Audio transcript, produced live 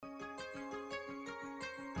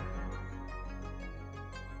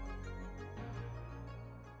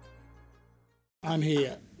I'm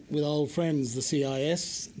here with old friends, the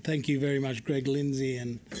CIS. Thank you very much, Greg Lindsay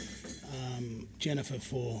and Jennifer,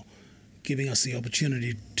 for giving us the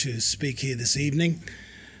opportunity to speak here this evening.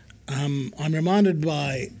 I'm reminded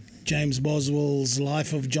by James Boswell's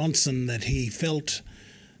Life of Johnson that he felt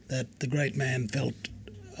that the great man felt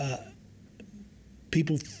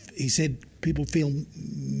he said people feel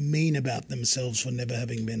mean about themselves for never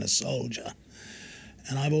having been a soldier.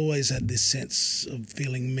 And I've always had this sense of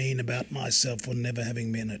feeling mean about myself for never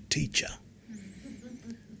having been a teacher,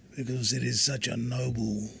 because it is such a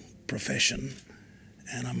noble profession.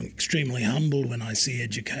 And I'm extremely humbled when I see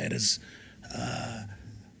educators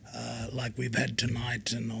like we've had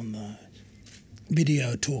tonight and on the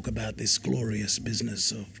video talk about this glorious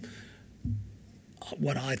business of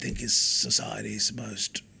what I think is society's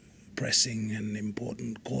most pressing and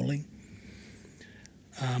important calling.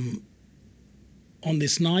 On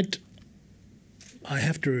this night, I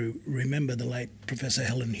have to remember the late Professor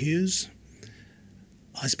Helen Hughes.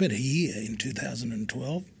 I spent a year in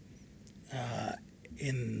 2012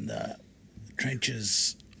 in the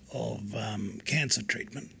trenches of cancer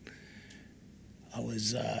treatment. I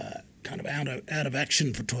was kind of out of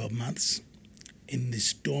action for 12 months in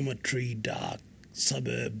this dormitory, dark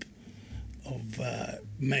suburb of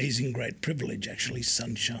amazing great privilege, actually,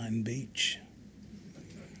 Sunshine Beach.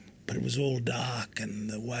 But it was all dark and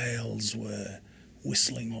the whales were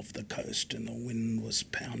whistling off the coast and the wind was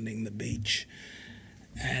pounding the beach.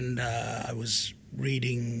 And I was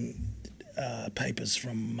reading papers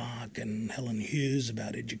from Mark and Helen Hughes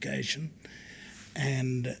about education,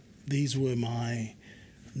 and these were my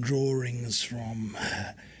drawings from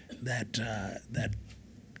that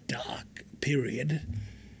dark period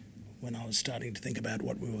when I was starting to think about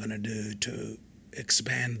what we were going to do to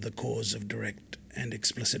expand the cause of direct and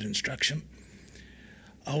explicit instruction.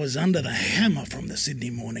 I was under the hammer from the Sydney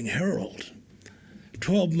Morning Herald,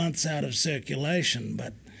 12 months out of circulation,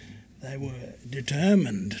 but they were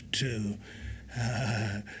determined to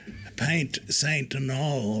paint Saint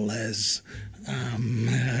Noel as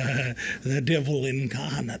the devil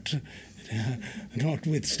incarnate,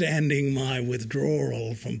 notwithstanding my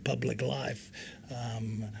withdrawal from public life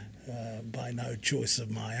by no choice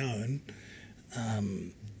of my own.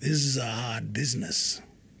 This is a hard business,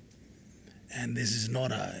 and this is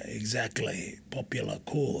not a exactly popular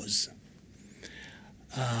cause.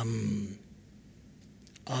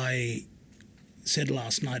 I said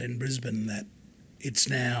last night in Brisbane that it's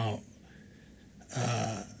now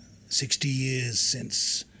 60 years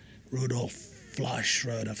since Rudolf Fleisch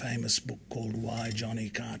wrote a famous book called Why Johnny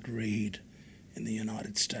Can't Read in the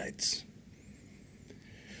United States.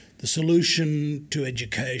 The solution to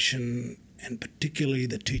education, and particularly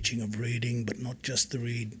the teaching of reading, but not just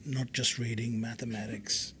reading,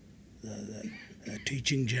 mathematics, the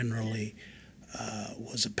teaching generally,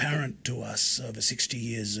 was apparent to us over 60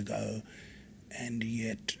 years ago, and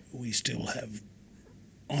yet we still have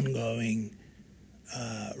ongoing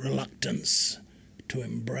reluctance to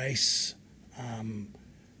embrace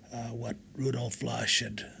what Rudolf Fleisch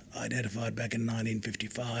had identified back in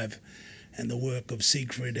 1955, and the work of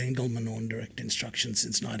Siegfried Engelmann on direct instruction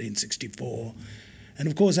since 1964, and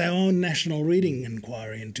of course our own National Reading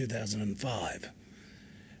Inquiry in 2005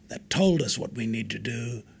 that told us what we need to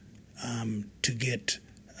do to get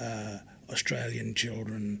Australian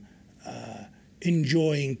children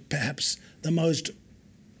enjoying perhaps the most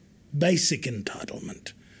basic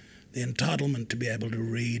entitlement, the entitlement to be able to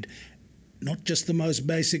read, not just the most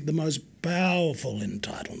basic, the most powerful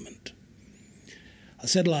entitlement. I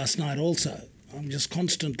said last night also, I'm just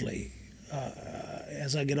constantly,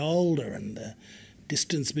 as I get older and the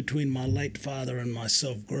distance between my late father and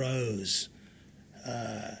myself grows,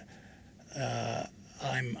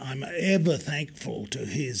 I'm ever thankful to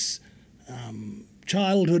his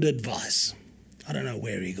childhood advice. I don't know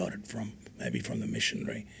where he got it from, maybe from the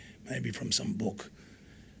missionary, maybe from some book.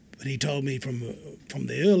 But he told me from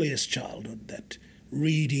the earliest childhood that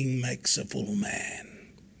reading makes a full man.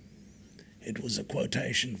 It was a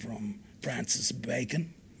quotation from Francis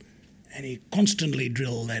Bacon, and he constantly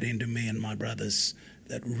drilled that into me and my brothers,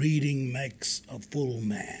 that reading makes a full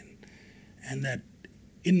man. And that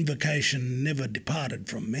invocation never departed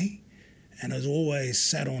from me and has always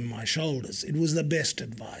sat on my shoulders. It was the best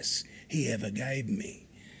advice he ever gave me.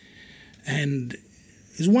 And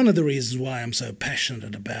is one of the reasons why I'm so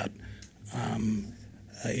passionate about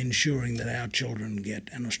ensuring that our children get,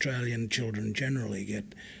 and Australian children generally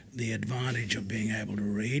get, the advantage of being able to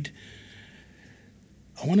read.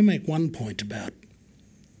 I want to make one point about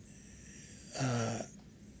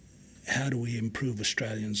how do we improve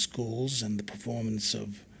Australian schools and the performance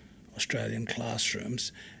of Australian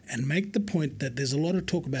classrooms and make the point that there's a lot of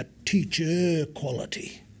talk about teacher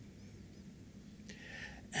quality.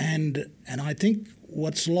 And I think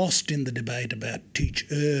what's lost in the debate about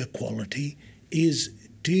teacher quality is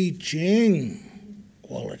teaching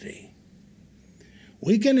quality.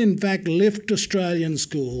 We can in fact lift Australian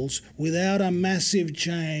schools without a massive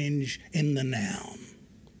change in the noun.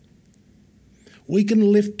 We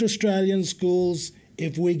can lift Australian schools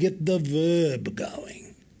if we get the verb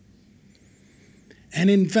going. And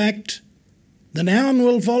in fact, the noun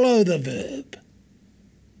will follow the verb.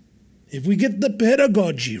 If we get the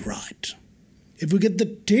pedagogy right, if we get the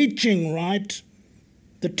teaching right,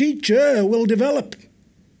 the teacher will develop.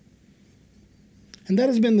 And that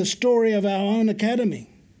has been the story of our own academy.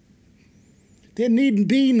 There need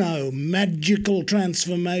be no magical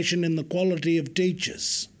transformation in the quality of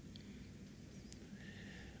teachers.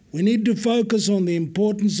 We need to focus on the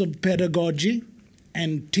importance of pedagogy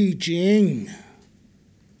and teaching.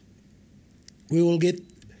 We will get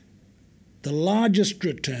the largest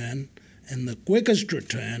return and the quickest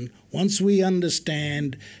return once we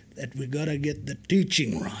understand that we've got to get the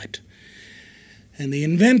teaching right. And the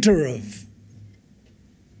inventor of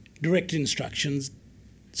direct instructions,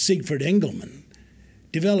 Siegfried Engelmann,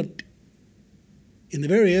 developed in the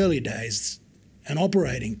very early days an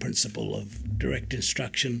operating principle of direct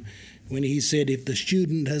instruction when he said, if the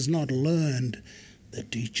student has not learned, the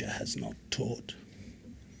teacher has not taught.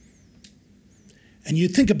 And you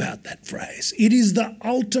think about that phrase. It is the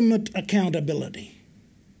ultimate accountability.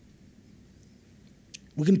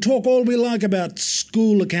 We can talk all we like about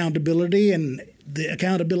school accountability and the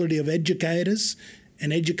accountability of educators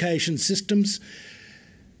and education systems,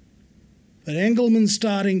 but Engelmann's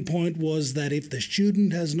starting point was that if the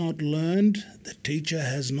student has not learned, the teacher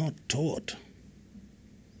has not taught.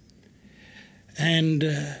 And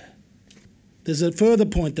there's a further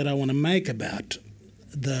point that I want to make about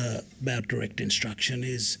direct instruction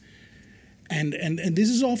is, and this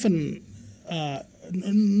is often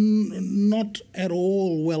not at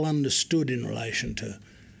all well understood in relation to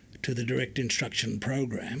the direct instruction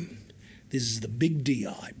program. This is the big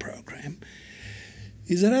DI program.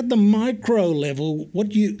 Is that at the micro level,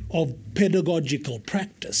 of pedagogical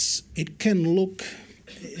practice, it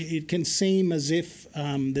can seem as if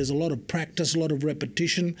there's a lot of practice, a lot of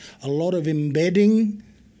repetition, a lot of embedding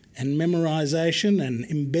and memorization and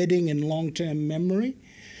embedding in long-term memory.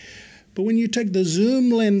 But when you take the zoom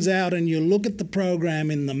lens out and you look at the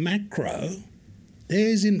program in the macro,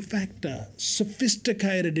 there's in fact a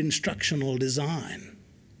sophisticated instructional design.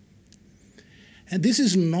 And this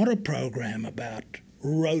is not a program about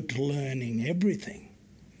rote learning everything.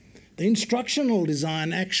 The instructional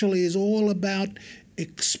design actually is all about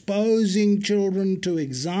exposing children to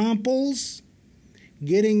examples,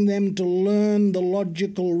 getting them to learn the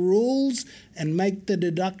logical rules and make the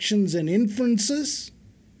deductions and inferences,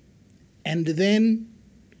 and then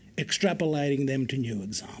extrapolating them to new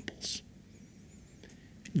examples,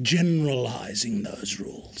 generalizing those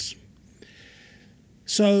rules.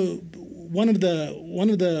 So one of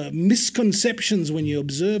the misconceptions when you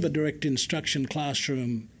observe a direct instruction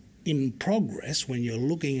classroom in progress, when you're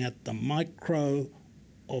looking at the micro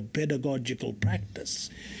of pedagogical practice,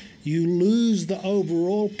 you lose the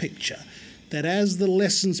overall picture that as the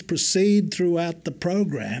lessons proceed throughout the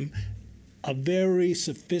program, a very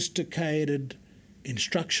sophisticated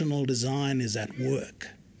instructional design is at work,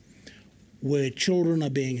 where children are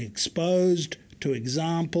being exposed to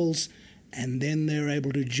examples and then they're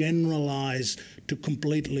able to generalize to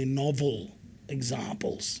completely novel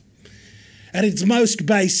examples. At its most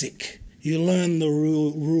basic, you learn the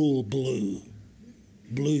rule blue,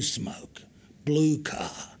 blue smoke, blue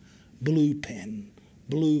car, blue pen,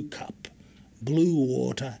 blue cup, blue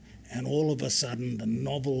water, and all of a sudden the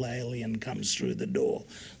novel alien comes through the door,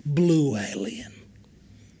 blue alien.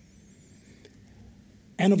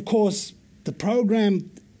 And of course, the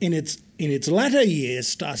program in its latter years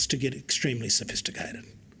starts to get extremely sophisticated.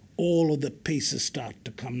 All of the pieces start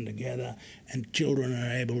to come together and children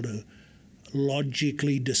are able to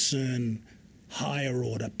logically discern higher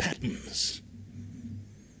order patterns.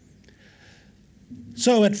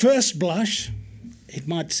 So at first blush, it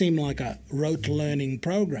might seem like a rote learning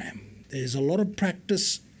program. There's a lot of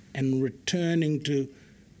practice and returning to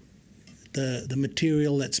the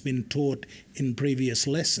material that's been taught in previous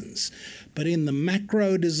lessons. But in the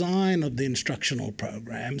macro design of the instructional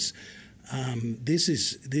programs, this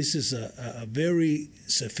is a very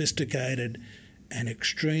sophisticated and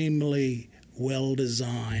extremely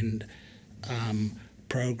well-designed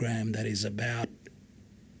program that is about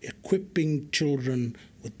equipping children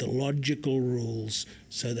with the logical rules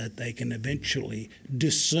so that they can eventually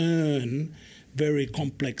discern very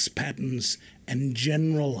complex patterns and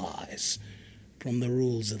generalize from the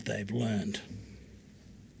rules that they've learned.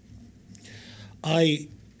 I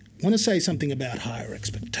want to say something about higher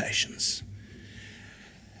expectations.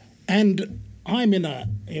 And I'm in a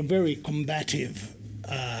very combative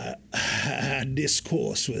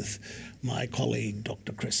discourse with my colleague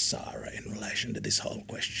Dr. Chris Sara in relation to this whole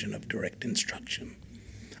question of direct instruction.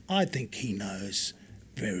 I think he knows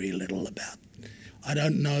very little about it. I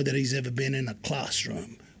don't know that he's ever been in a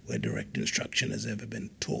classroom where direct instruction has ever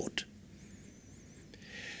been taught.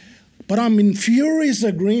 But I'm in furious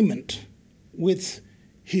agreement with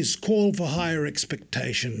his call for higher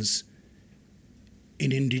expectations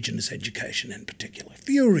in Indigenous education in particular.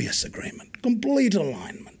 Furious agreement, complete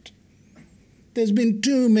alignment. There's been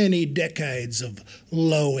too many decades of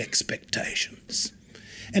low expectations.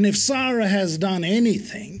 And if Sara has done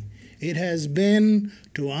anything, it has been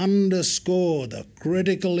to underscore the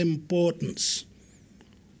critical importance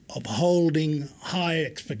of holding high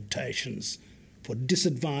expectations for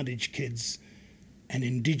disadvantaged kids and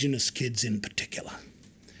Indigenous kids in particular.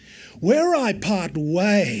 Where I part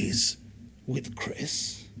ways with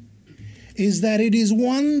Chris is that it is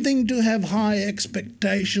one thing to have high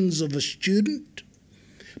expectations of a student,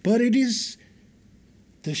 but it is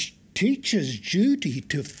the teacher's duty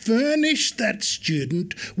to furnish that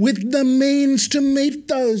student with the means to meet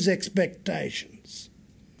those expectations.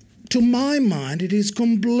 To my mind, it is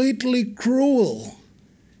completely cruel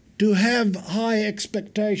to have high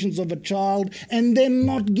expectations of a child and then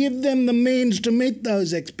not give them the means to meet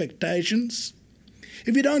those expectations.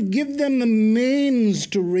 If you don't give them the means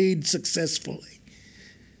to read successfully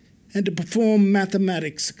and to perform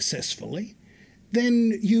mathematics successfully,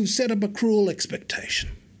 then you've set up a cruel expectation.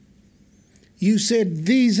 You said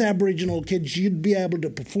these Aboriginal kids, you'd be able to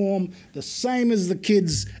perform the same as the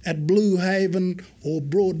kids at Blue Haven or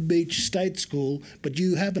Broadbeach State School, but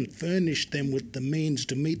you haven't furnished them with the means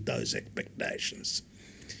to meet those expectations.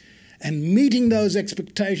 And meeting those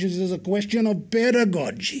expectations is a question of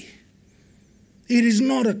pedagogy. It is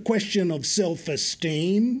not a question of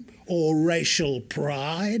self-esteem or racial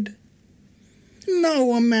pride.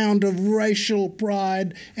 No amount of racial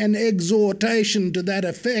pride and exhortation to that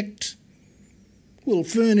effect will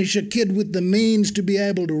furnish a kid with the means to be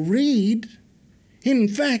able to read. In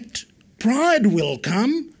fact, pride will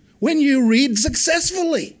come when you read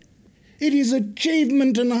successfully. It is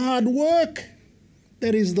achievement and hard work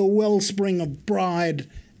that is the wellspring of pride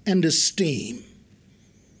and esteem.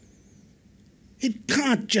 It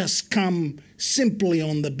can't just come simply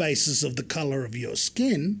on the basis of the colour of your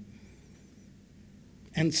skin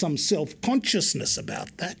and some self-consciousness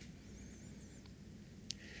about that.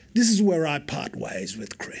 This is where I part ways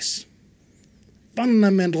with Chris.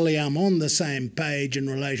 Fundamentally, I'm on the same page in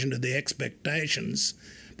relation to the expectations,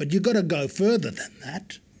 but you've got to go further than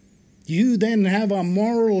that. You then have a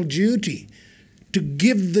moral duty to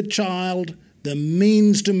give the child the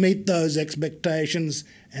means to meet those expectations,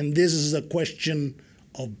 and this is a question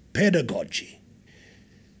of pedagogy.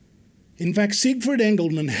 In fact, Siegfried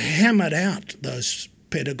Engelmann hammered out those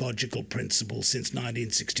pedagogical principles since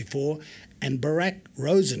 1964, and Barak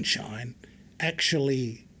Rosenshine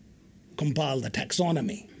actually compiled the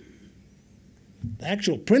taxonomy. The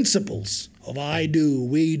actual principles of I do,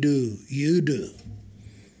 we do, you do,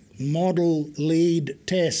 model, lead,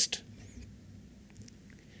 test,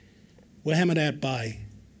 were hammered out by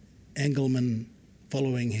Engelmann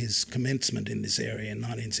following his commencement in this area in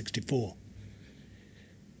 1964.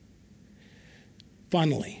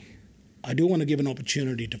 Finally, I do want to give an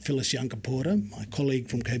opportunity to Phyllis Yunkaporta, my colleague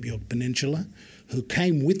from Cape York Peninsula, who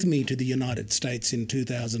came with me to the United States in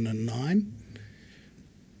 2009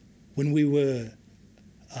 when we were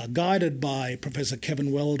guided by Professor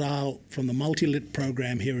Kevin Weldale from the Multilit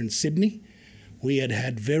program here in Sydney. We had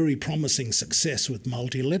had very promising success with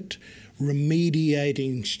Multilit,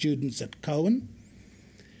 remediating students at Cohen.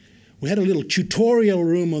 We had a little tutorial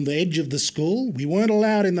room on the edge of the school. We weren't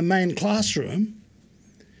allowed in the main classroom,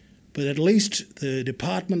 but at least the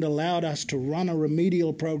department allowed us to run a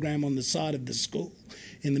remedial program on the side of the school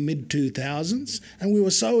in the mid-2000s, and we were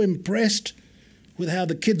so impressed with how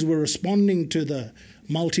the kids were responding to the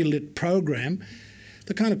Multilit program.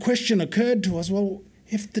 The kind of question occurred to us, well,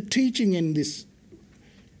 if the teaching in this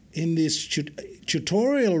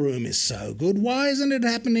tutorial room is so good, why isn't it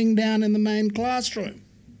happening down in the main classroom?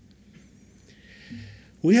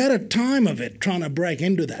 We had a time of it trying to break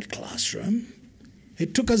into that classroom.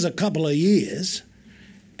 It took us a couple of years,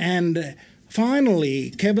 and finally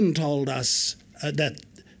Kevin told us that,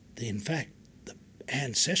 in fact, the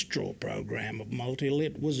ancestral program of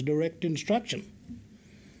multi-lit was direct instruction.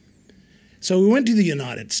 So we went to the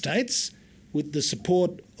United States with the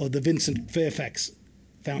support of the Vincent Fairfax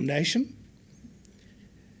Foundation,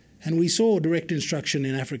 and we saw direct instruction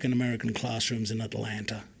in African American classrooms in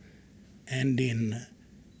Atlanta and in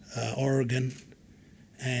Oregon,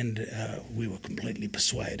 and we were completely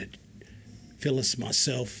persuaded. Phyllis,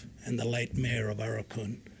 myself, and the late mayor of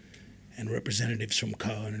Aurukun, and representatives from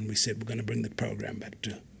Cohen, and we said we're going to bring the program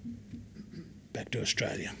back to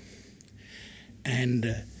Australia.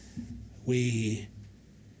 And we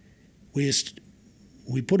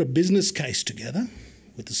put a business case together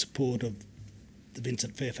with the support of the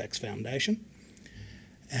Vincent Fairfax Foundation,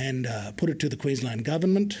 and put it to the Queensland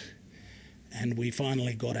government, and we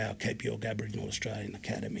finally got our Cape York Aboriginal Australian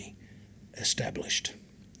Academy established.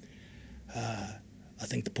 I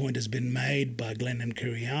think the point has been made by Glenn and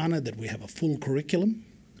Kiriana that we have a full curriculum,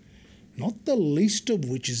 not the least of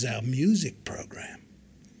which is our music program.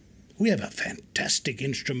 We have a fantastic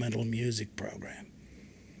instrumental music program.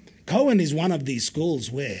 Cohen is one of these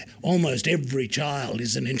schools where almost every child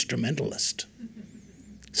is an instrumentalist.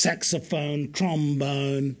 Saxophone,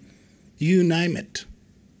 trombone, you name it.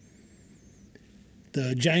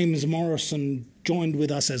 The James Morrison joined with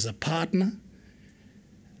us as a partner.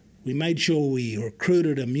 We made sure we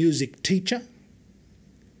recruited a music teacher,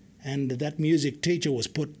 and that music teacher was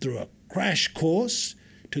put through a crash course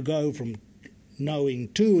to go from knowing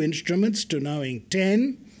 2 instruments to knowing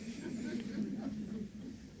 10,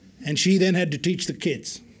 and she then had to teach the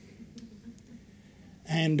kids.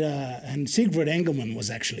 And Siegfried Engelmann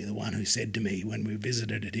was actually the one who said to me when we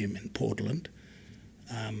visited him in Portland,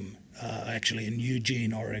 actually in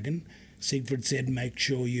Eugene, Oregon, Siegfried said, make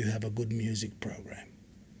sure you have a good music program.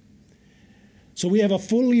 So we have a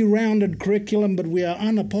fully rounded curriculum, but we are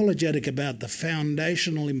unapologetic about the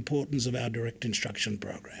foundational importance of our direct instruction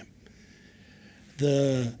program.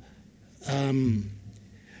 The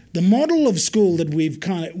model of school that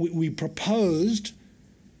we proposed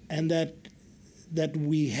and that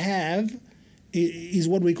we have is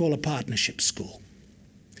what we call a partnership school.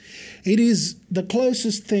 It is the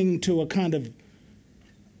closest thing to a kind of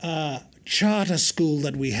charter school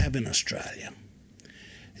that we have in Australia.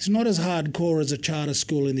 It's not as hardcore as a charter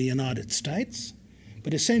school in the United States,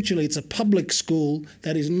 but essentially it's a public school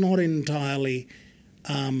that is not entirely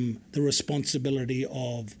the responsibility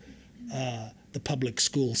of the public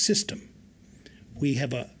school system. We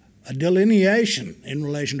have a delineation in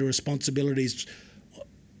relation to responsibilities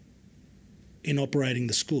in operating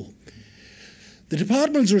the school. The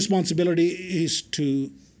department's responsibility is to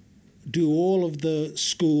do all of the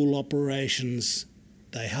school operations.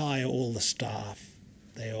 They hire all the staff.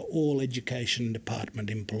 They are all education department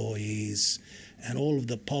employees, and all of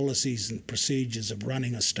the policies and procedures of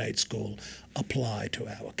running a state school apply to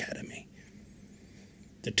our academy.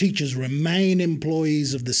 The teachers remain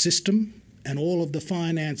employees of the system, and all of the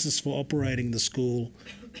finances for operating the school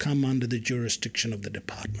come under the jurisdiction of the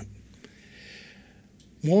department.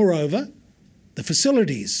 Moreover, the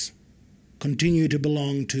facilities continue to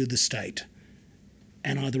belong to the state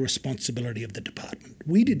and are the responsibility of the department.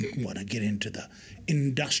 We didn't want to get into the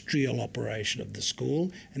industrial operation of the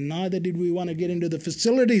school, and neither did we want to get into the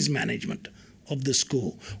facilities management of the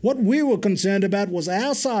school. What we were concerned about was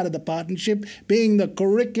our side of the partnership being the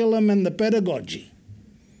curriculum and the pedagogy.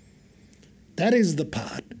 That is the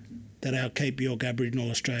part that our Cape York Aboriginal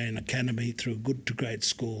Australian Academy, through Good to Great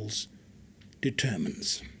Schools,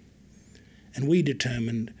 determines. And we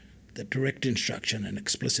determined that direct instruction and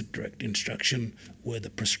explicit direct instruction were the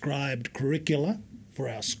prescribed curricula for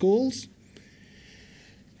our schools,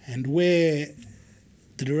 and where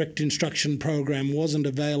the direct instruction program wasn't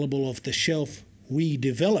available off the shelf, we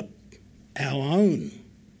developed our own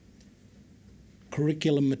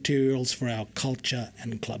curriculum materials for our culture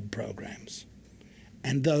and club programs.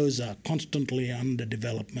 And those are constantly under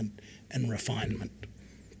development and refinement.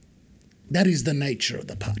 That is the nature of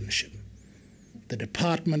the partnership. The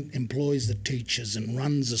department employs the teachers and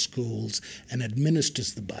runs the schools and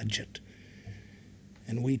administers the budget,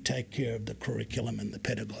 and we take care of the curriculum and the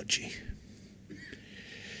pedagogy.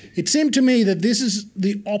 It seemed to me that this is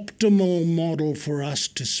the optimal model for us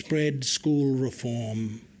to spread school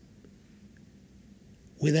reform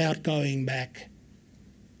without going back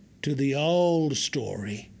to the old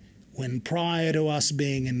story when, prior to us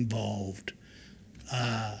being involved,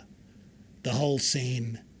 the whole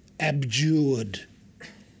scene abjured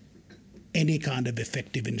any kind of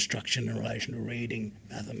effective instruction in relation to reading,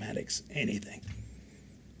 mathematics, anything.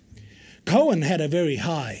 Cohen had a very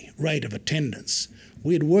high rate of attendance.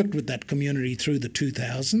 We had worked with that community through the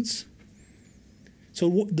 2000s. So So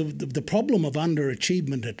the problem of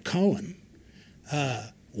underachievement at Cohen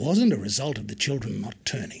wasn't a result of the children not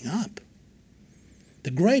turning up. The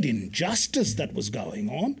great injustice that was going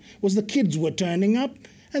on was the kids were turning up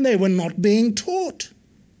and they were not being taught.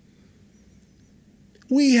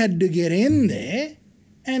 We had to get in there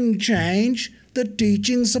and change the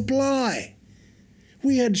teaching supply.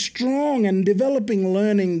 We had strong and developing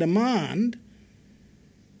learning demand,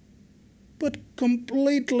 but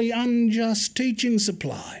completely unjust teaching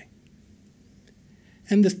supply.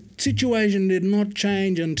 And the situation did not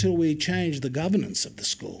change until we changed the governance of the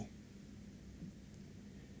school.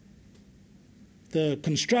 The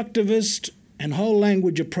constructivist and whole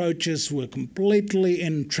language approaches were completely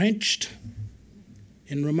entrenched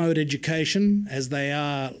in remote education, as they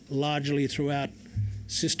are largely throughout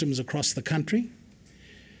systems across the country.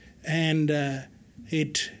 And a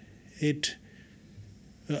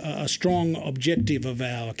strong objective of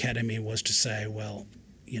our academy was to say, well,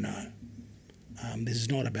 this is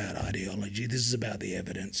not about ideology, this is about the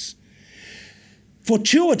evidence.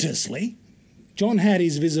 Fortuitously, John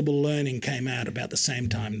Hattie's Visible Learning came out about the same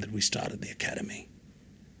time that we started the academy.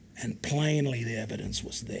 And plainly the evidence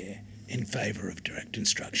was there in favour of direct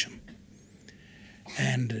instruction.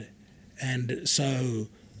 And so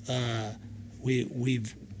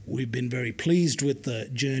we've been very pleased with the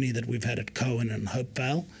journey that we've had at Cohen and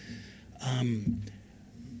Hopevale.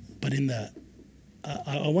 But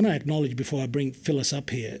I want to acknowledge, before I bring Phyllis up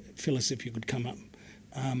here, Phyllis, if you could come up,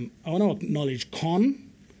 I want to acknowledge Con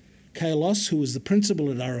Kalos, who was the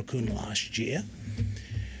principal at Aurukun last year,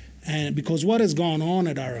 and because what has gone on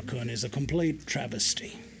at Aurukun is a complete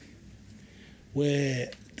travesty,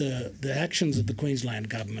 where the actions of the Queensland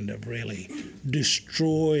government have really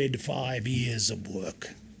destroyed 5 years of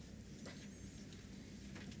work.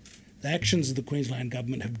 The actions of the Queensland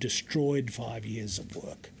government have destroyed 5 years of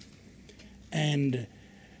work. And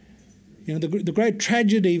the great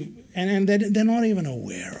tragedy, and they're not even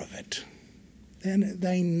aware of it.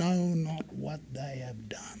 They know not what they have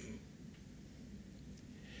done.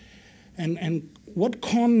 And what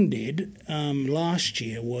Con did last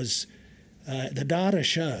year was, the data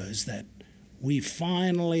shows that we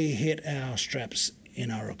finally hit our straps in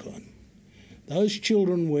Aurukun. Those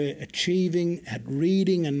children were achieving at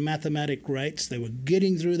reading and mathematic rates. They were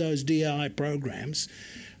getting through those DI programs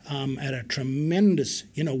at a tremendous,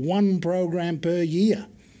 one program per year,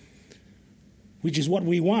 which is what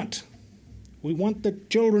we want. We want the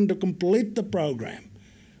children to complete the program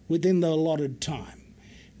within the allotted time.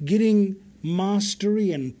 Getting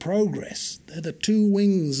mastery and progress, they're the two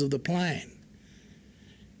wings of the plane.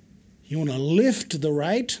 You want to lift the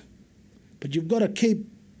rate, but you've got to keep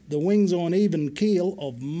the wings on even keel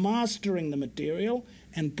of mastering the material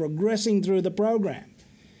and progressing through the program.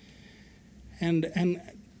 And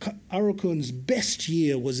Aurukun's best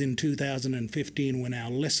year was in 2015, when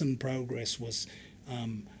our lesson progress was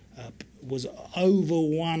over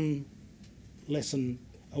one lesson,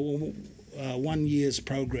 1 year's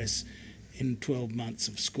progress in 12 months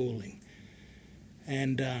of schooling.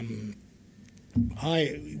 And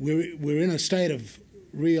we're in a state of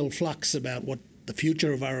real flux about what the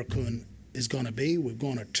future of Aurukun is going to be. We've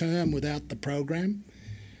gone a term without the program.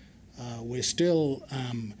 We're still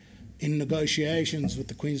in negotiations with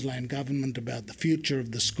the Queensland government about the future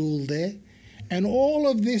of the school there. And all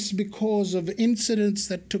of this because of incidents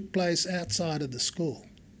that took place outside of the school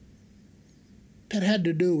that had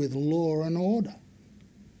to do with law and order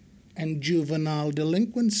and juvenile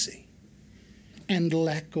delinquency and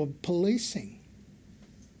lack of policing.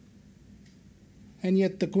 And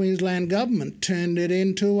yet the Queensland government turned it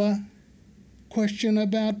into a question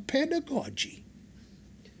about pedagogy.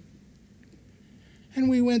 And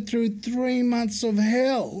we went through 3 months of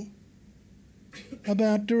hell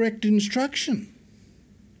about direct instruction.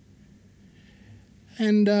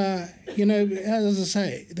 And, as I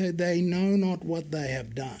say, they know not what they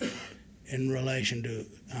have done in relation to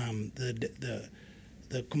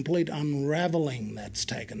the complete unravelling that's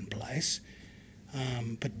taken place,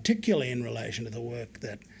 particularly in relation to the work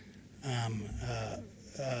that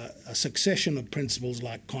a succession of principals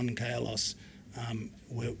like Con Kalos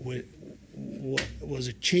was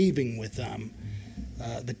achieving with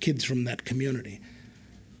the kids from that community.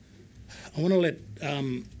 I want to let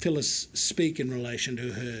Phyllis speak in relation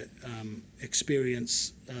to her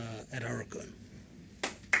experience at Aurukun.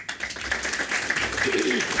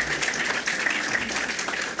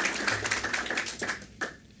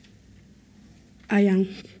 Ayang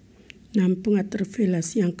nampungat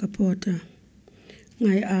Phyllis yang kapota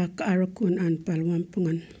ngai ak Aurukun an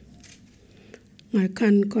palwampungan ngai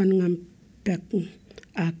kan kon ngam pek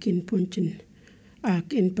akin punchin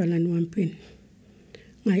akin palan wampin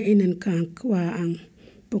ngai inen kang kwa ang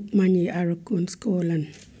pukmanyi Arakun School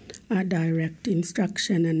and direct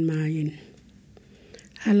instruction and mayin.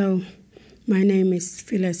 Hello, my name is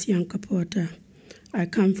Phyllis Yankapota. I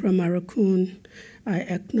come from Arakun. I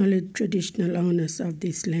acknowledge traditional owners of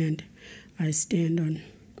this land I stand on.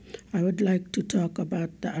 I would like to talk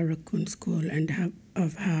about the Arakun School and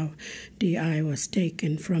of how DI was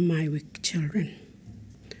taken from my weak children.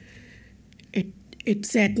 It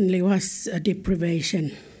certainly was a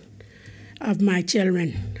deprivation of my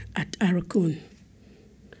children at Arakun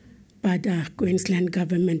by the Queensland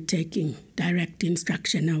government taking direct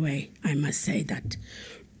instruction away, I must say that.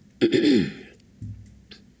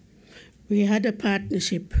 We had a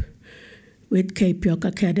partnership with Cape York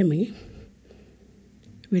Academy,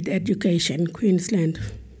 with Education Queensland.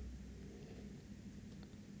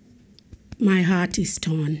 My heart is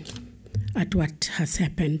torn at what has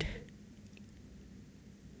happened.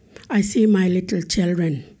 I see my little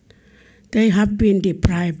children. They have been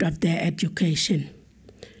deprived of their education.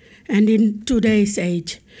 And in today's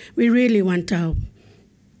age, we really want our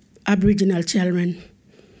Aboriginal children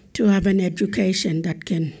to have an education that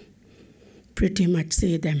can pretty much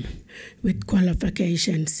see them with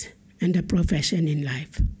qualifications and a profession in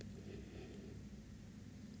life.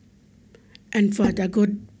 And for the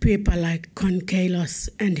good people like Con Kalos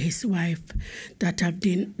and his wife that have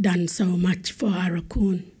done so much for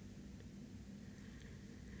Arakun,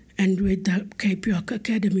 and with the Cape York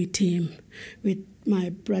Academy team, with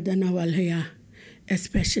my brother Noel here,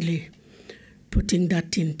 especially putting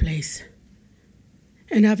that in place.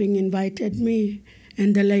 And having invited me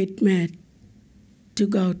and the late mayor to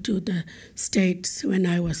go to the States when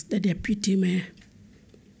I was the deputy mayor,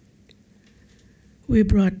 we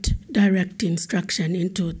brought direct instruction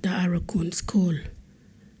into the Arakun School.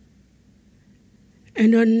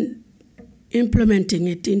 And on implementing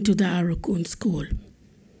it into the Arakun School,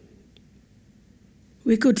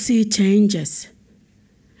 we could see changes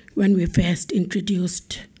when we first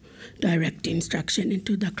introduced direct instruction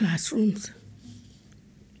into the classrooms.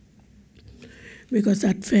 Because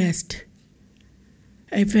at first,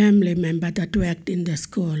 a family member that worked in the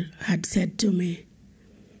school had said to me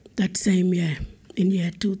that same year, in year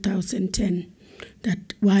 2010,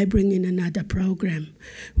 that why bring in another program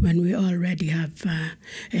when we already have an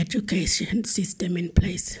education system in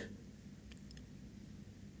place?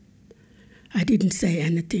 I didn't say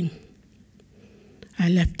anything. I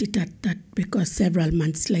left it at that because several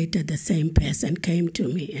months later the same person came to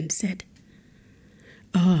me and said,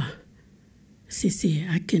 "Oh, Sissy,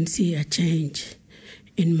 I can see a change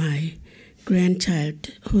in my grandchild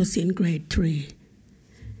who's in grade 3.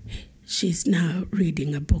 She's now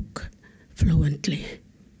reading a book fluently."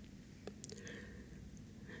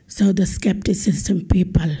 So the skepticism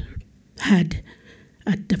people had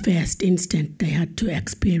at the first instant, they had to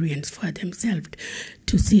experience for themselves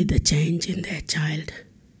to see the change in their child.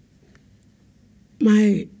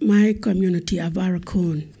 My community of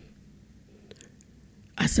Arakun,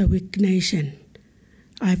 as a weak nation,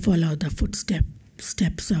 I follow the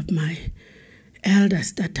footsteps of my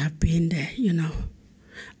elders that have been there,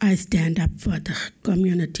 I stand up for the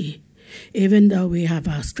community, even though we have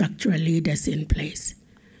our structural leaders in place.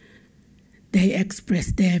 They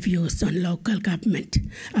express their views on local government.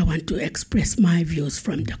 I want to express my views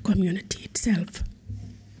from the community itself.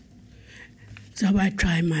 So I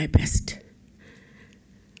try my best.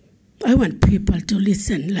 I want people to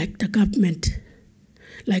listen like the government.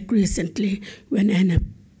 Like recently when Anna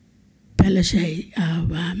Palaszczuk,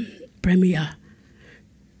 our Premier,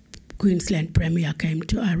 Queensland Premier, came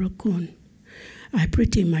to Arakun, I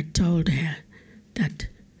pretty much told her that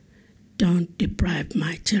don't deprive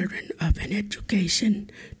my children of an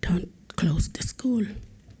education. Don't close the school.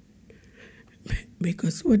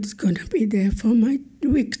 Because what's going to be there for my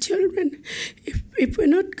weak children if we're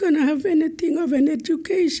not going to have anything of an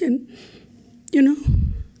education,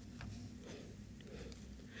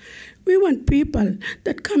 We want people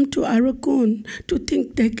that come to Arakun to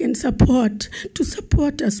think they can support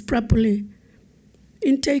us properly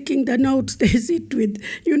in taking the notes they sit with,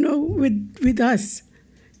 with us,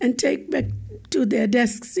 and take back to their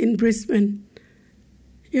desks in Brisbane,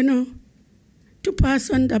 to pass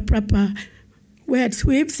on the proper words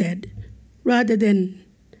we've said, rather than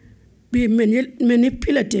be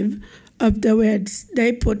manipulative of the words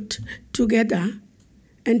they put together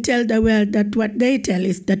and tell the world that what they tell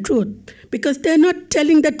is the truth. Because they're not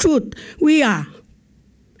telling the truth. We are.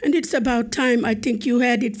 And it's about time. I think you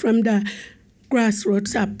heard it from the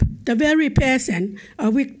grassroots up, the very person, a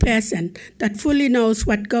weak person, that fully knows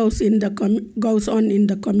what goes on in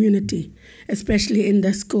the community, especially in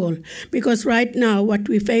the school. Because right now, what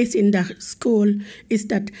we face in the school is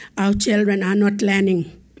that our children are not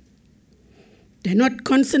learning. They're not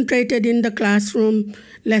concentrated in the classroom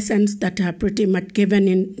lessons that are pretty much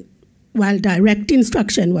given while direct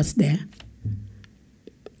instruction was there.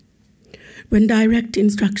 When direct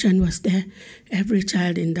instruction was there, every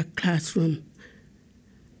child in the classroom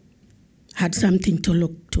had something to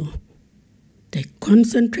look to. They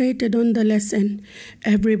concentrated on the lesson.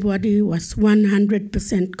 Everybody was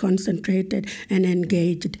 100% concentrated and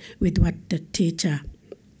engaged with what the teacher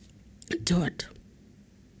taught.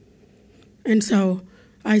 And so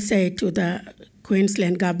I say to the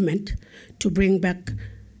Queensland government to bring back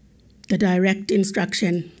the direct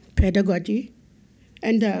instruction pedagogy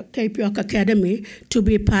and the Cape York Academy to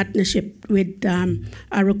be partnership with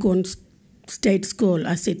Arakoon State School,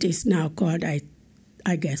 as it is now called,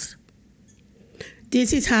 I guess.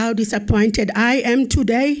 This is how disappointed I am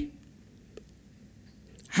today,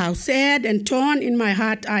 how sad and torn in my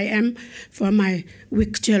heart I am for my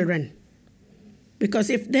weak children. Because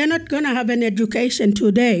if they're not going to have an education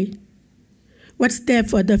today, what's there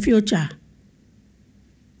for the future?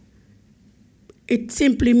 It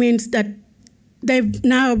simply means that they've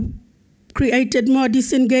now created more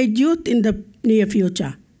disengaged youth in the near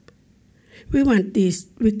future. We want these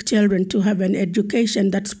weak children to have an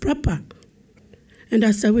education that's proper. And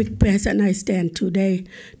as a weak person, I stand today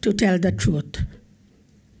to tell the truth.